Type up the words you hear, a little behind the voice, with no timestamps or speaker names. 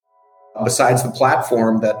Besides the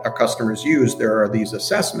platform that our customers use, there are these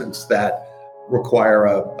assessments that require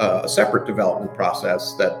a separate development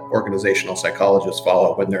process that organizational psychologists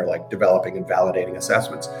follow when they're like developing and validating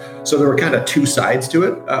assessments. So there were kind of two sides to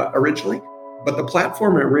it originally, but the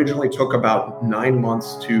platform originally took about 9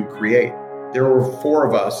 months to create. There were 4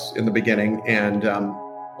 of us in the beginning and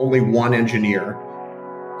only one engineer.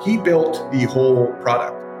 He built the whole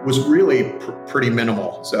product. Was really pretty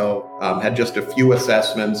minimal. So had just a few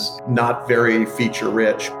assessments, not very feature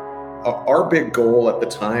rich. Our big goal at the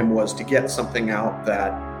time was to get something out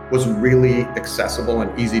that was really accessible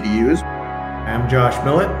and easy to use. I'm Josh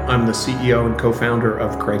Millet. I'm the CEO and co-founder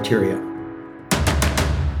of Criteria.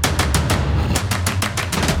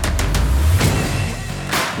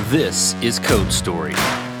 This is Code Story,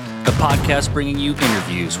 a podcast bringing you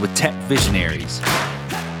interviews with tech visionaries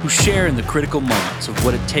who share in the critical moments of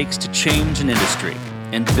what it takes to change an industry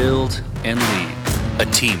and build and lead a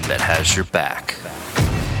team that has your back.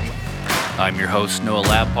 I'm your host, Noah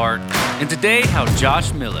Lappart, and today how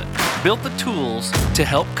Josh Millet built the tools to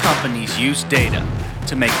help companies use data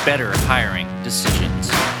to make better hiring decisions.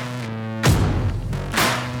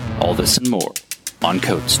 All this and more on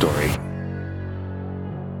Code Story.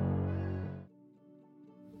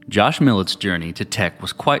 Josh Millet's journey to tech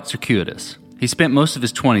was quite circuitous. He spent most of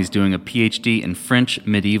his 20s doing a PhD in French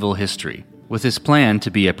medieval history, with his plan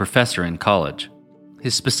to be a professor in college.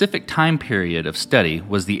 His specific time period of study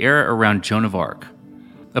was the era around Joan of Arc.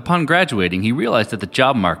 Upon graduating, he realized that the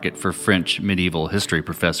job market for French medieval history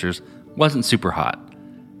professors wasn't super hot,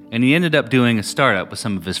 and he ended up doing a startup with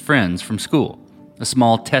some of his friends from school, a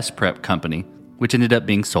small test prep company, which ended up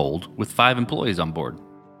being sold with 5 employees on board.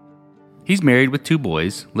 He's married with 2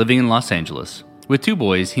 boys, living in Los Angeles. With 2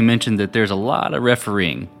 boys, he mentioned that there's a lot of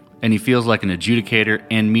refereeing, and he feels like an adjudicator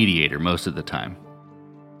and mediator most of the time.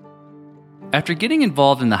 After getting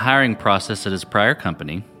involved in the hiring process at his prior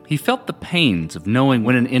company, he felt the pains of knowing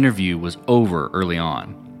when an interview was over early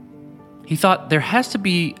on. He thought there has to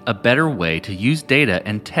be a better way to use data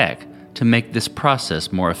and tech to make this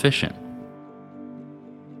process more efficient.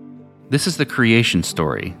 This is the creation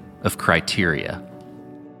story of Criteria.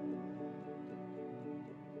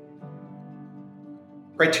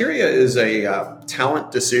 Criteria is a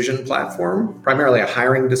talent decision platform, primarily a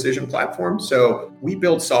hiring decision platform. So we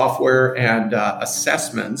build software and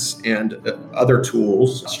assessments and other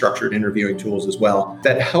tools, structured interviewing tools as well,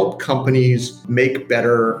 that help companies make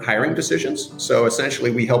better hiring decisions. So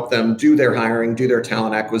essentially, we help them do their hiring, do their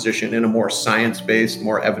talent acquisition in a more science-based,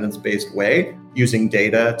 more evidence-based way, using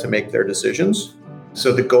data to make their decisions.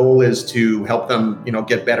 So the goal is to help them,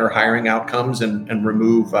 get better hiring outcomes and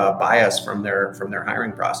remove bias from their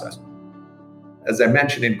hiring process. As I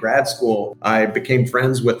mentioned in grad school, I became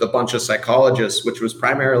friends with a bunch of psychologists, which was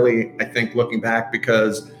primarily, I think, looking back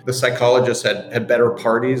because the psychologists had better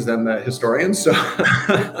parties than the historians.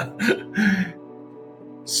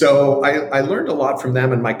 So I learned a lot from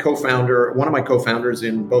them, and one of my co-founders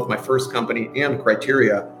in both my first company and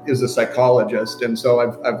Criteria is a psychologist. And so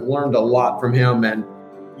I've learned a lot from him. And,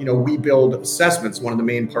 we build assessments. One of the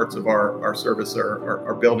main parts of our service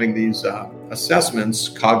are building these assessments,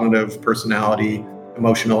 cognitive, personality,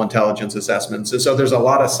 emotional intelligence assessments. And so there's a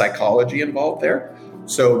lot of psychology involved there.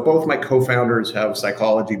 So both my co-founders have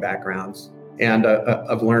psychology backgrounds, and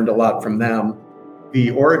I've learned a lot from them.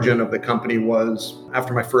 The origin of the company was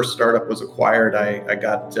after my first startup was acquired. I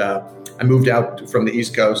moved out from the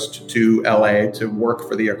East Coast to LA to work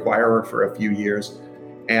for the acquirer for a few years,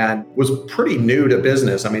 and was pretty new to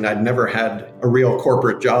business. I mean, I'd never had a real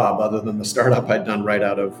corporate job other than the startup I'd done right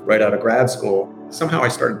out of grad school. Somehow I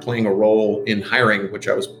started playing a role in hiring, which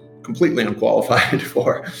I was completely unqualified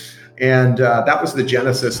for. And that was the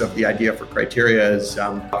genesis of the idea for Criteria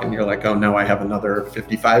and you're like, oh no, I have another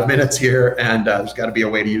 55 minutes here. And there's got to be a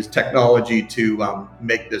way to use technology to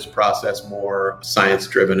make this process more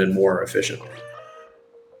science-driven and more efficient.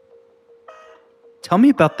 Tell me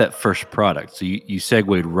about that first product. So you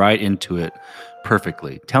segued right into it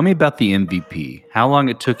perfectly. Tell me about the MVP, how long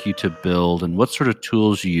it took you to build, and what sort of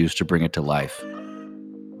tools you used to bring it to life.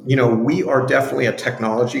 We are definitely a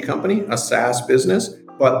technology company, a SaaS business.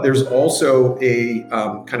 But there's also a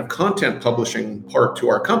kind of content publishing part to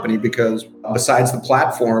our company because besides the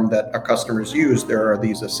platform that our customers use, there are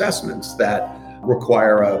these assessments that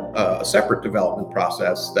require a separate development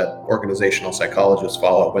process that organizational psychologists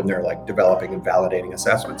follow when they're like developing and validating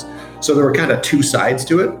assessments. So there were kind of 2 sides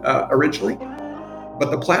to it originally.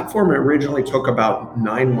 But the platform originally took about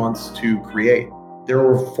 9 months to create. There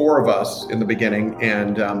were 4 of us in the beginning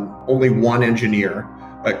and only one engineer.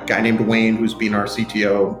 a guy named Wayne, who's been our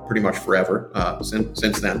CTO pretty much forever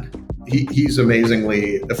since then. He's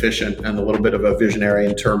amazingly efficient and a little bit of a visionary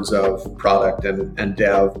in terms of product and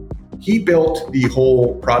dev. He built the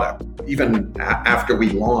whole product. Even after we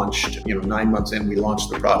launched, 9 months in, we launched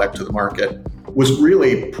the product to the market, was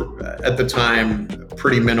really, at the time,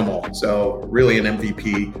 pretty minimal. So really an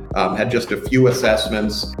MVP, had just a few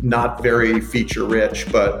assessments, not very feature rich,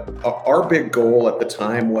 but our big goal at the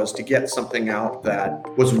time was to get something out that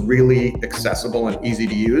was really accessible and easy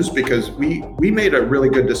to use, because we made a really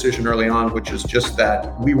good decision early on, which is just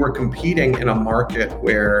that we were competing in a market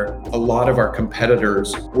where a lot of our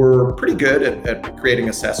competitors were pretty good at creating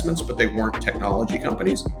assessments, but they weren't technology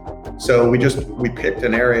companies. So we picked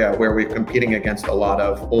an area where we're competing against a lot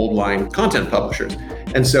of old line content publishers.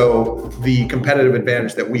 And so the competitive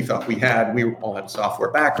advantage that we thought we had, we all had a software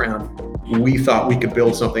background. We thought we could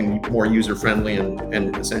build something more user-friendly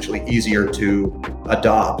and essentially easier to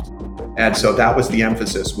adopt. And so that was the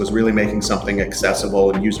emphasis, was really making something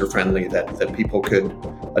accessible and user-friendly that people could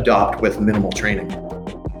adopt with minimal training.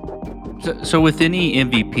 So with any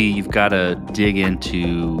MVP, you've got to dig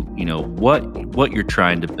into, what you're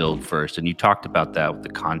trying to build first. And you talked about that with the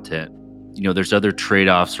content. There's other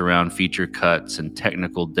trade-offs around feature cuts and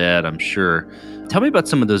technical debt, I'm sure. Tell me about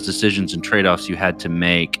some of those decisions and trade-offs you had to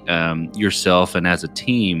make yourself and as a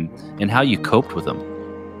team, and how you coped with them.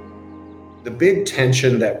 The big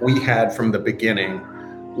tension that we had from the beginning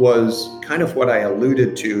was kind of what I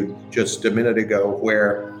alluded to just a minute ago,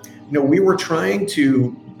 where, we were trying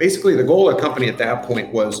to, basically the goal of the company at that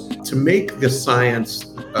point was to make the science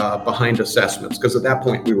behind assessments, because at that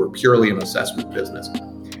point we were purely an assessment business.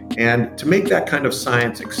 And to make that kind of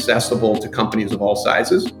science accessible to companies of all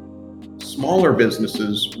sizes. Smaller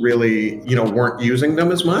businesses really, weren't using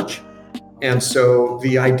them as much. And so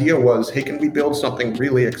the idea was, hey, can we build something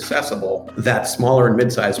really accessible that smaller and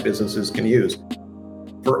mid-sized businesses can use?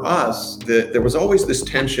 For us, there was always this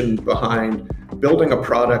tension behind building a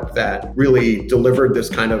product that really delivered this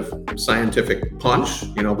kind of scientific punch.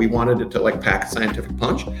 We wanted it to pack a scientific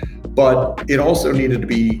punch, but it also needed to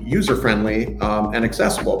be user-friendly and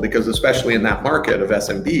accessible, because especially in that market of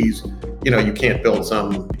SMBs, you can't build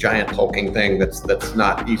some giant hulking thing that's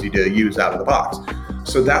not easy to use out of the box.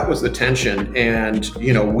 So that was the tension. And,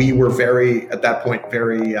 we were at that point,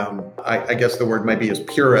 I guess the word might be as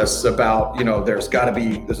purists about, this has got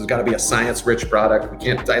to be a science-rich product. We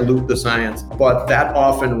can't dilute the science. But that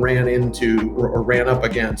often ran up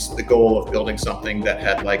against the goal of building something that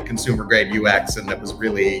had consumer-grade UX and that was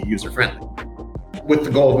really user-friendly. With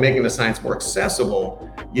the goal of making the science more accessible,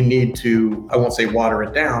 you need to, I won't say water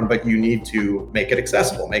it down, but you need to make it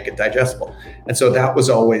accessible, make it digestible. And so that was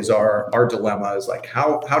always our dilemma, is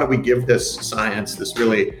how do we give this science, this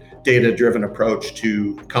really data-driven approach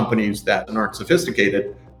to companies that aren't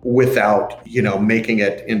sophisticated without, making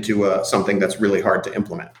it into something that's really hard to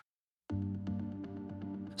implement.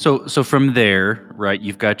 So from there, right,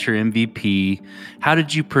 you've got your MVP. How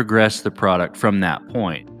did you progress the product from that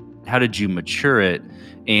point? How did you mature it?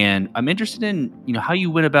 And I'm interested in, how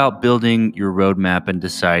you went about building your roadmap and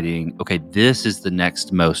deciding, okay, this is the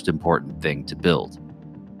next most important thing to build.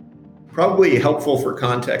 Probably helpful for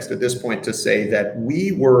context at this point to say that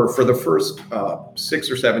we were, for the first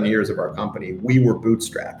 6 or 7 years of our company, we were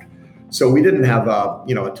bootstrapped. So we didn't have a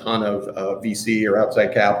ton of VC or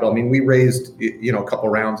outside capital. I mean, we raised a couple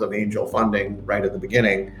rounds of angel funding right at the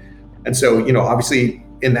beginning, and so obviously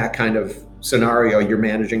in that kind of scenario, you're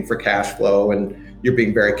managing for cash flow and you're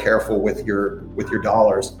being very careful with your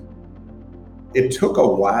dollars. It took a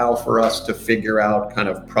while for us to figure out kind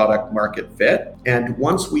of product market fit, and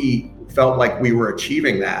once we felt like we were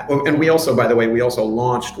achieving that. And we also, by the way,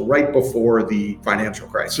 launched right before the financial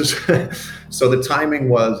crisis. So the timing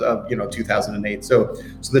was of 2008. So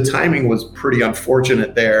the timing was pretty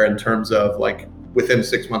unfortunate there in terms of within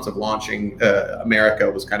 6 months of launching,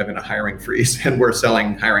 America was kind of in a hiring freeze, and we're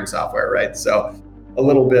selling hiring software, right? So a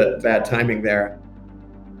little bit bad timing there.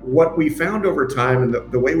 What we found over time,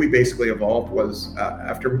 and the way we basically evolved, was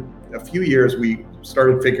after a few years, we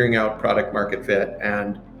started figuring out product market fit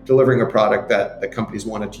and delivering a product that the companies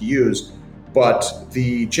wanted to use. But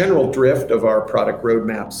the general drift of our product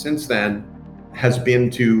roadmap since then has been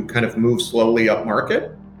to kind of move slowly up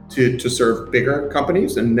market to serve bigger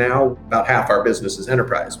companies. And now about half our business is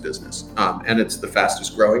enterprise business. And it's the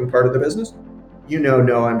fastest growing part of the business.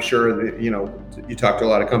 I'm sure that, you talk to a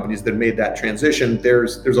lot of companies that made that transition.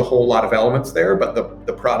 There's a whole lot of elements there, but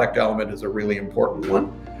the product element is a really important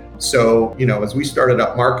one. So, as we started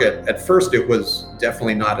up market, at first it was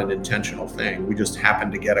definitely not an intentional thing. We just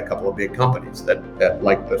happened to get a couple of big companies that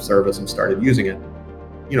liked the service and started using it.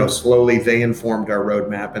 slowly they informed our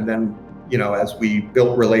roadmap. And then, as we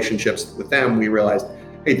built relationships with them, we realized,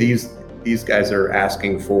 hey, these guys are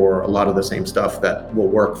asking for a lot of the same stuff that will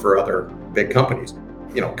work for other big companies,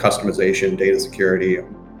 customization, data security.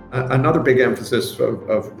 Another big emphasis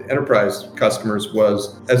of enterprise customers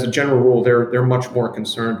was, as a general rule, they're much more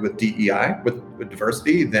concerned with DEI, with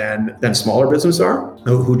diversity, than smaller businesses are,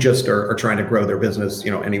 who just are trying to grow their business,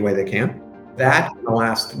 any way they can. That in the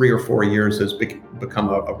last 3 or 4 years has become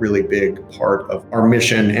a really big part of our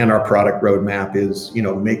mission and our product roadmap, is,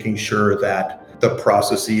 making sure that the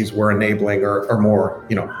processes we're enabling are more,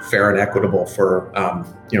 fair and equitable for,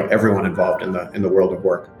 everyone involved in the world of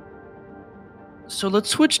work. So let's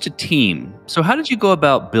switch to team. So how did you go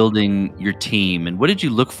about building your team, and what did you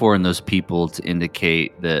look for in those people to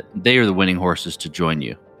indicate that they are the winning horses to join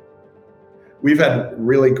you? We've had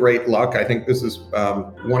really great luck. I think this is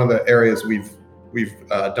one of the areas we've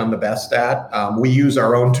done the best at. We use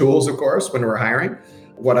our own tools, of course, when we're hiring.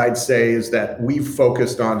 What I'd say is that we've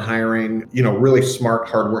focused on hiring, really smart,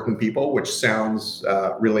 hardworking people, which sounds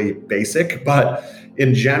really basic, but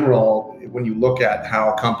in general, when you look at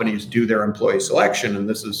how companies do their employee selection, and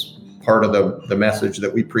this is part of the message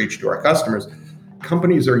that we preach to our customers,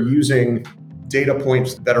 companies are using data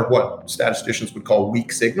points that are what statisticians would call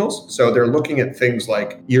weak signals. So they're looking at things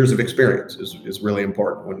like years of experience is really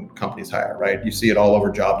important when companies hire, right? You see it all over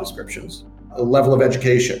job descriptions. A level of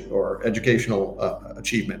education or educational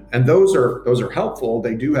achievement. And those are helpful.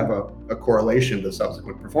 They do have a correlation to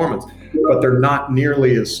subsequent performance, but they're not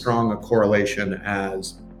nearly as strong a correlation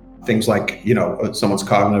as things like, someone's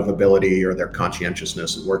cognitive ability or their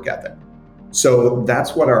conscientiousness and work ethic. So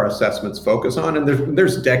that's what our assessments focus on. And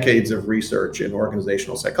there's decades of research in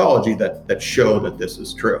organizational psychology that show that this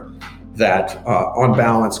is true. That on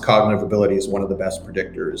balance, cognitive ability is one of the best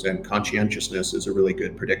predictors, and conscientiousness is a really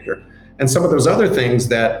good predictor. And some of those other things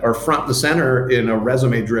that are front and center in a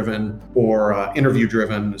resume-driven or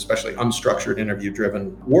interview-driven, especially unstructured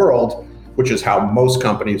interview-driven world, which is how most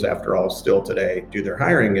companies, after all, still today do their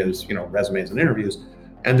hiring, is resumes and interviews,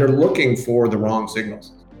 and they're looking for the wrong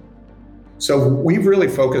signals. So we've really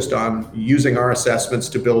focused on using our assessments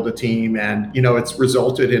to build a team, and it's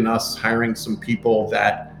resulted in us hiring some people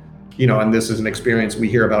that, and this is an experience we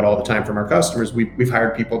hear about all the time from our customers. We've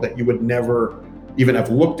hired people that you would never even have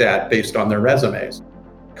looked at based on their resumes.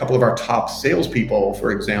 A couple of our top salespeople,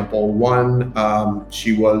 for example, one,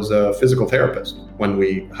 she was a physical therapist when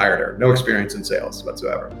we hired her, no experience in sales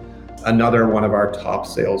whatsoever. Another one of our top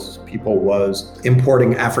salespeople was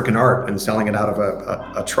importing African art and selling it out of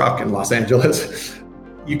a truck in Los Angeles.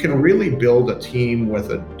 You can really build a team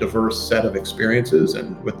with a diverse set of experiences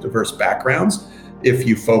and with diverse backgrounds if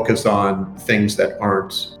you focus on things that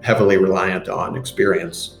aren't heavily reliant on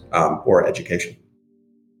experience or education.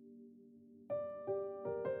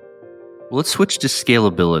 Well, let's switch to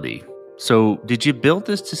scalability. So did you build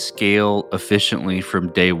this to scale efficiently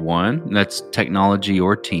from day one? That's technology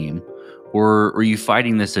or team. Or are you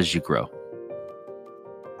fighting this as you grow?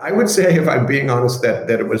 I would say, if I'm being honest, that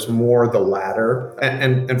it was more the latter.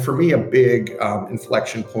 And for me, a big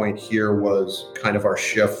inflection point here was kind of our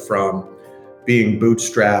shift from being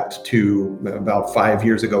bootstrapped to about 5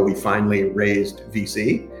 years ago, we finally raised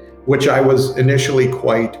VC, which I was initially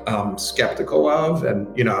quite skeptical of. And,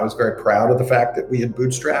 I was very proud of the fact that we had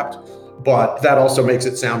bootstrapped. But that also makes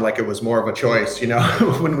it sound like it was more of a choice.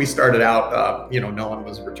 When we started out, no one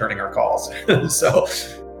was returning our calls. So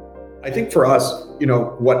I think for us,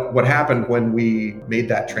 what happened when we made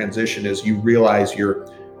that transition is you realize you're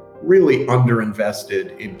really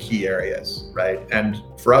underinvested in key areas, right? And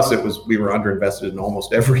for us, we were underinvested in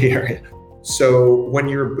almost every area. So when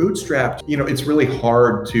you're bootstrapped, it's really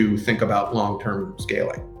hard to think about long-term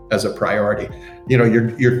scaling as a priority.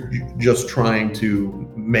 You're just trying to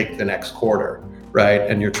make the next quarter, right?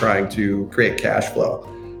 And you're trying to create cash flow.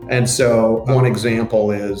 And so one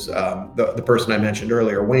example is the person I mentioned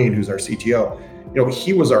earlier, Wayne, who's our CTO.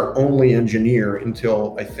 He was our only engineer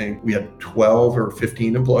until I think we had 12 or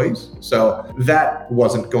 15 employees. So that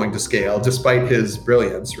wasn't going to scale despite his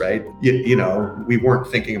brilliance, right? We weren't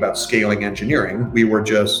thinking about scaling engineering. We were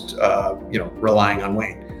just, relying on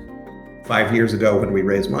Wayne. 5 years ago, when we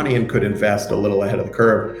raised money and could invest a little ahead of the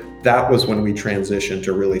curve, that was when we transitioned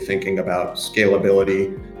to really thinking about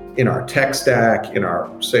scalability in our tech stack, in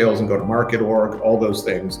our sales and go-to-market org, all those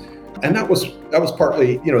things. And that was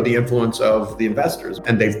partly, the influence of the investors,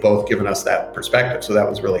 and they've both given us that perspective. So that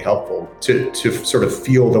was really helpful to sort of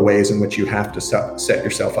feel the ways in which you have to set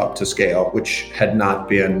yourself up to scale, which had not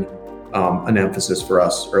been an emphasis for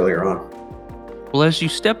us earlier on. Well, as you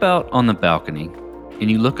step out on the balcony and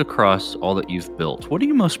you look across all that you've built, what are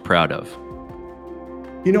you most proud of?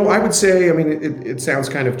 I would say, it sounds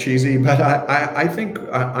kind of cheesy, but I think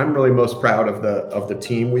I'm really most proud of the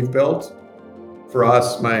team we've built. For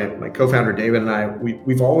us, my co-founder David and I,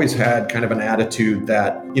 we've always had kind of an attitude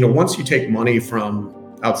that, once you take money from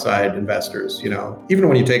outside investors, even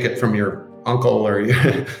when you take it from your uncle or,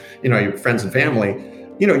 your friends and family,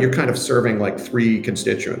 you're kind of serving like three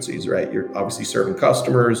constituencies, right? You're obviously serving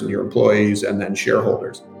customers and your employees and then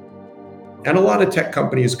shareholders. And a lot of tech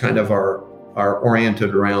companies kind of are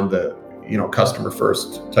oriented around the, customer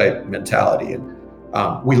first type mentality. And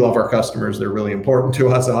we love our customers. They're really important to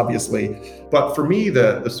us, obviously. But for me,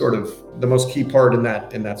 the sort of the most key part in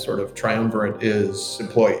that sort of triumvirate is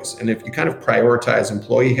employees. And if you kind of prioritize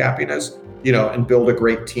employee happiness, and build a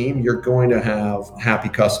great team, you're going to have happy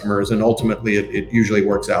customers. And ultimately, it usually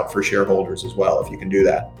works out for shareholders as well, if you can do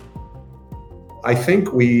that. I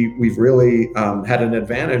think we've really had an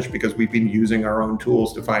advantage because we've been using our own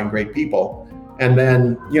tools to find great people. And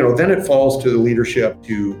then, then it falls to the leadership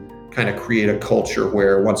to kind of create a culture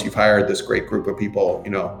where once you've hired this great group of people,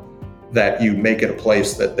 that you make it a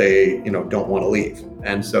place that they, don't want to leave.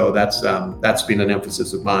 And so that's been an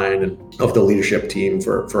emphasis of mine and of the leadership team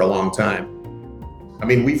for a long time.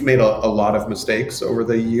 We've made a lot of mistakes over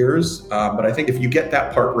the years, but I think if you get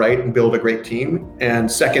that part right and build a great team,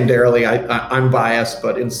 and secondarily, I'm biased,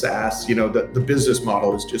 but in SaaS, the business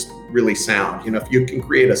model is just really sound. If you can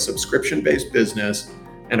create a subscription-based business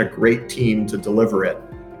and a great team to deliver it,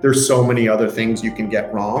 there's so many other things you can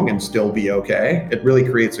get wrong and still be okay. It really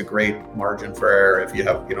creates a great margin for error if you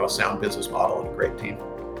have, a sound business model and a great team.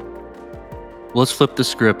 Let's flip the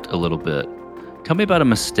script a little bit. Tell me about a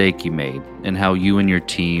mistake you made and how you and your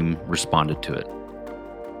team responded to it.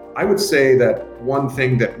 I would say that one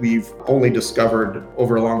thing that we've only discovered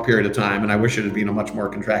over a long period of time, and I wish it had been a much more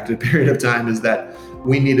contracted period of time, is that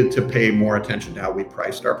we needed to pay more attention to how we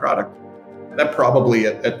priced our product. That probably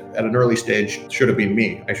at an early stage should have been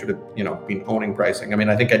me. I should have, been owning pricing.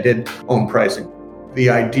 I think I did own pricing. The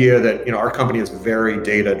idea that, our company is very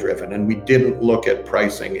data driven and we didn't look at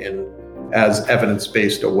pricing in as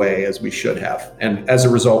evidence-based a way as we should have. And as a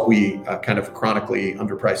result, we kind of chronically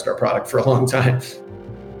underpriced our product for a long time.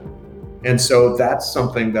 And so that's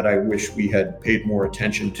something that I wish we had paid more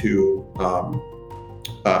attention to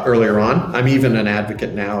earlier on. I'm even an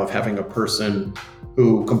advocate now of having a person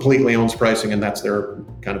who completely owns pricing and that's their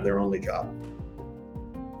only job.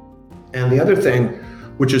 And the other thing,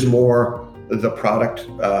 which is more the product,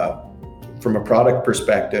 from a product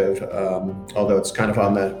perspective, although it's kind of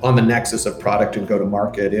on the nexus of product and go to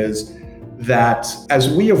market, is that as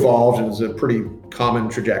we evolved, it was a pretty common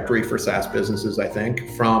trajectory for SaaS businesses, I think,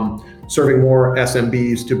 from serving more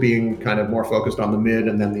SMBs to being kind of more focused on the mid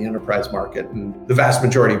and then the enterprise market. And the vast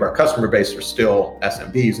majority of our customer base are still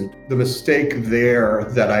SMBs. And the mistake there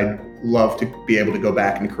that I'd love to be able to go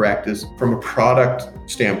back and correct is from a product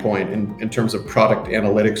standpoint, in terms of product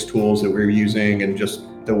analytics tools that we're using and just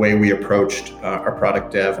the way we approached our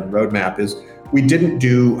product dev and roadmap, is we didn't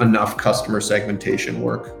do enough customer segmentation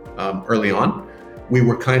work early on. We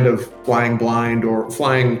were kind of flying blind or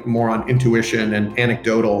flying more on intuition and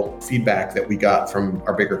anecdotal feedback that we got from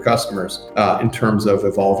our bigger customers in terms of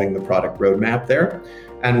evolving the product roadmap there.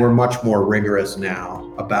 And we're much more rigorous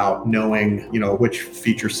now about knowing, which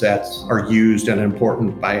feature sets are used and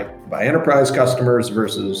important by enterprise customers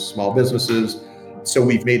versus small businesses. So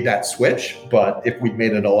we've made that switch, but if we'd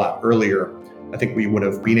made it a lot earlier, I think we would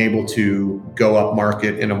have been able to go up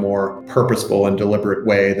market in a more purposeful and deliberate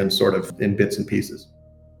way than sort of in bits and pieces.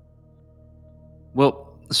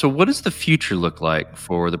 Well, so what does the future look like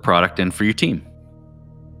for the product and for your team?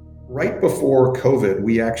 Right before COVID,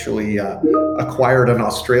 we actually acquired an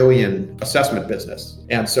Australian assessment business.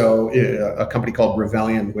 And so a company called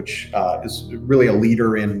Rebellion, which is really a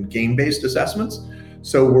leader in game-based assessments.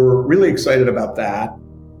 So we're really excited about that.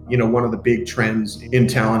 One of the big trends in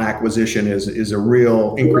talent acquisition is a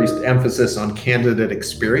real increased emphasis on candidate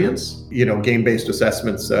experience. Game-based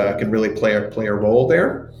assessments can really play a role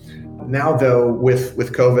there. Now, though, with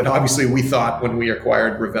COVID, obviously we thought when we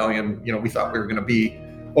acquired Rebellion, we thought we were going to be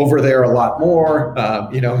over there a lot more,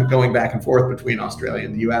 going back and forth between Australia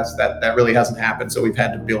and the US. That really hasn't happened. So we've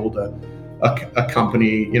had to build a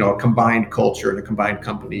company, a combined culture and a combined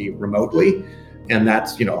company remotely. And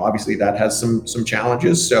that's, obviously that has some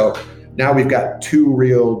challenges. So now we've got two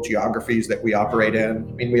real geographies that we operate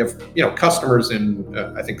in. We have, customers in,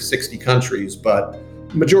 I think 60 countries, but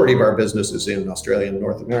the majority of our business is in Australia and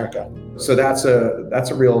North America. So that's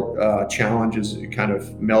a real challenge, is kind of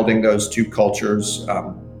melding those two cultures.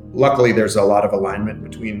 Luckily, there's a lot of alignment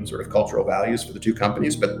between sort of cultural values for the two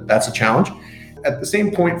companies, but that's a challenge. At the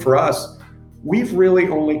same point for us, we've really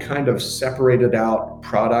only kind of separated out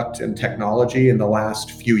product and technology in the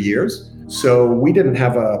last few years. So we didn't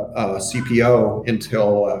have a CPO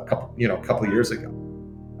until a couple years ago.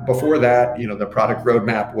 Before that, the product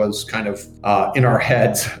roadmap was kind of in our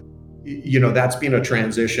heads. That's been a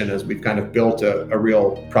transition as we've kind of built a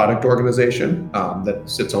real product organization that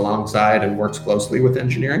sits alongside and works closely with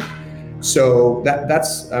engineering. So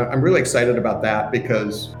that's I'm really excited about that,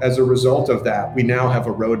 because as a result of that, we now have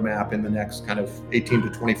a roadmap in the next kind of 18 to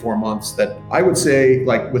 24 months that I would say,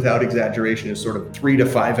 like without exaggeration, is sort of 3 to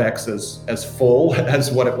 5x as full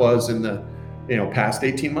as what it was in the past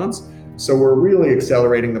 18 months. So we're really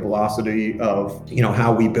accelerating the velocity of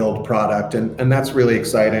how we build product, and that's really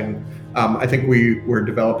exciting. I think we're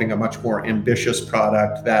developing a much more ambitious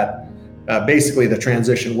product that basically the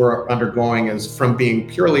transition we're undergoing is from being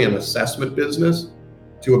purely an assessment business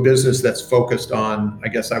to a business that's focused on, I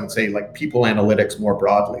guess I would say, like people analytics more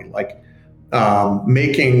broadly, like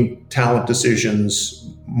making talent decisions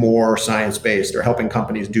more science-based, or helping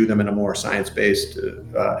companies do them in a more science-based,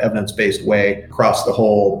 evidence-based way across the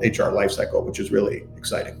whole HR lifecycle, which is really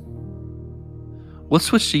exciting. Let's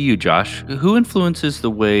switch to you, Josh. Who influences the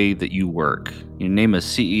way that you work? You name a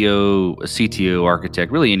CEO, a CTO,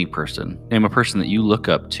 architect, really any person. Name a person that you look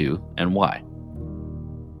up to and why.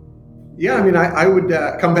 Yeah, I would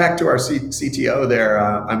come back to our CTO there.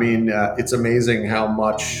 It's amazing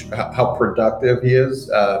how productive he is.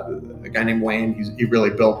 A guy named Wayne, he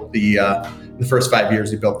really built the first 5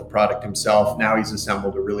 years, he built the product himself. Now he's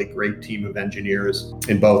assembled a really great team of engineers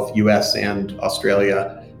in both US and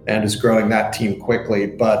Australia, and is growing that team quickly.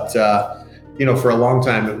 But for a long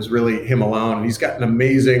time, it was really him alone. And he's got an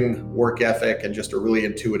amazing work ethic and just a really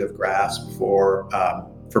intuitive grasp for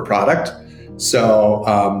product. So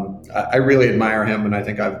I really admire him, and I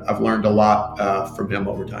think I've learned a lot from him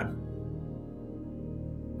over time.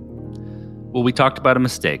 Well, we talked about a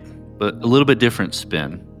mistake, but a little bit different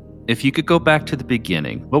spin. If you could go back to the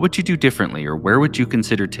beginning, what would you do differently, or where would you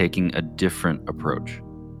consider taking a different approach?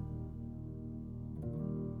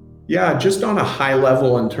 Yeah, just on a high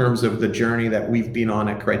level in terms of the journey that we've been on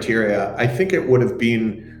at Criteria, I think it would have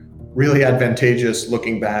been really advantageous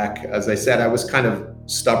looking back. As I said, I was kind of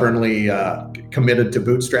stubbornly committed to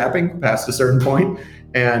bootstrapping past a certain point.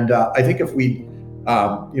 And I think if we,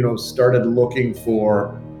 started looking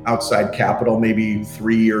for outside capital maybe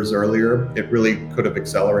 3 years earlier, it really could have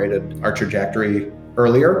accelerated our trajectory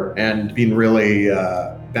earlier and been really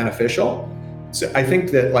beneficial. So I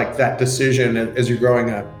think that that decision, as you're growing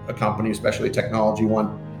a company, especially a technology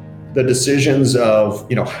one, the decisions of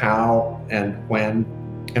how and when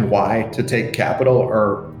and why to take capital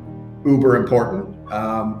are uber important.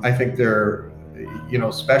 I think they're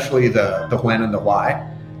especially the when and the why.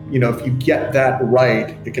 If you get that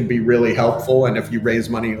right, it can be really helpful. And if you raise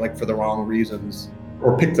money for the wrong reasons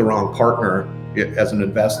or pick the wrong partner as an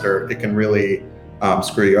investor, it can really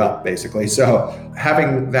screw you up, basically. So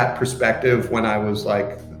having that perspective when I was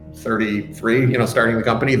 33, starting the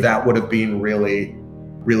company, that would have been really,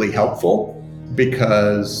 really helpful,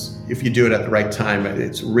 because if you do it at the right time,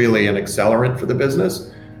 it's really an accelerant for the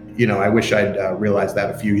business. I wish I'd realized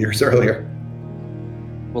that a few years earlier.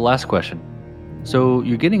 Well, last question. So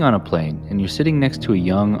you're getting on a plane and you're sitting next to a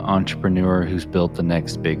young entrepreneur who's built the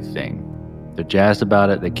next big thing. They're jazzed about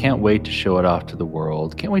it. They can't wait to show it off to the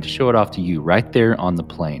world. Can't wait to show it off to you right there on the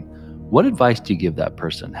plane. What advice do you give that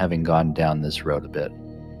person, having gone down this road a bit?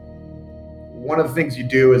 One of the things you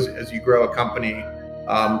do is, as you grow a company,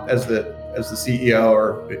 as the CEO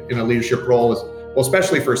or in a leadership role, is, well,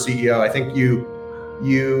 especially for a CEO, I think you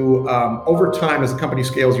over time, as the company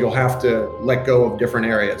scales, you'll have to let go of different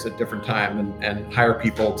areas at different time and hire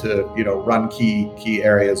people to run key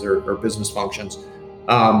areas or business functions.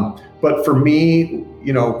 But for me,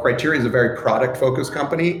 Criteria is a very product-focused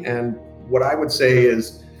company. And what I would say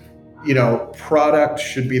is, product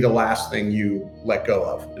should be the last thing you let go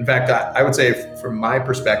of. In fact, I would say from my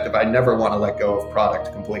perspective, I never want to let go of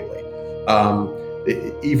product completely.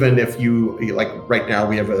 Even if right now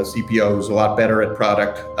we have a CPO who's a lot better at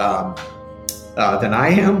product than I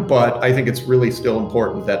am, but I think it's really still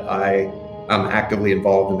important that I am actively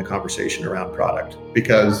involved in the conversation around product,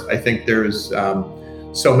 because I think there's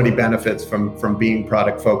so many benefits from being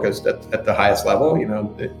product focused at the highest level,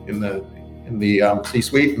 in the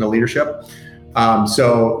C-suite and the leadership.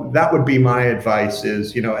 So that would be my advice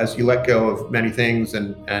is, as you let go of many things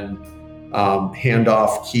and hand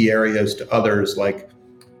off key areas to others,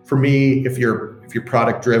 for me, if you're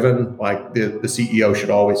product driven, the CEO should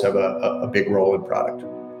always have a big role in product.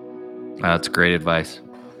 That's great advice.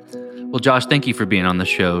 Well, Josh, thank you for being on the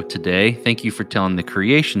show today. Thank you for telling the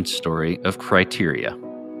creation story of Criteria.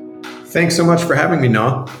 Thanks so much for having me,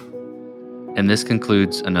 Noah. And this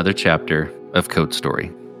concludes another chapter of Code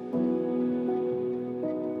Story.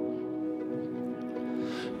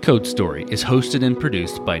 Code Story is hosted and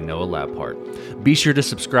produced by Noah Labhart. Be sure to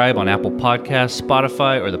subscribe on Apple Podcasts,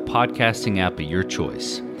 Spotify, or the podcasting app of your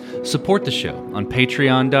choice. Support the show on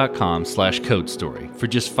patreon.com/codestory for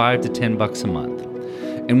just $5 to $10 a month.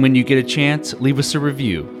 And when you get a chance, leave us a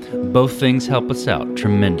review. Both things help us out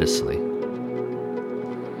tremendously.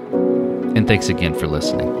 And thanks again for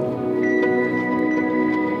listening.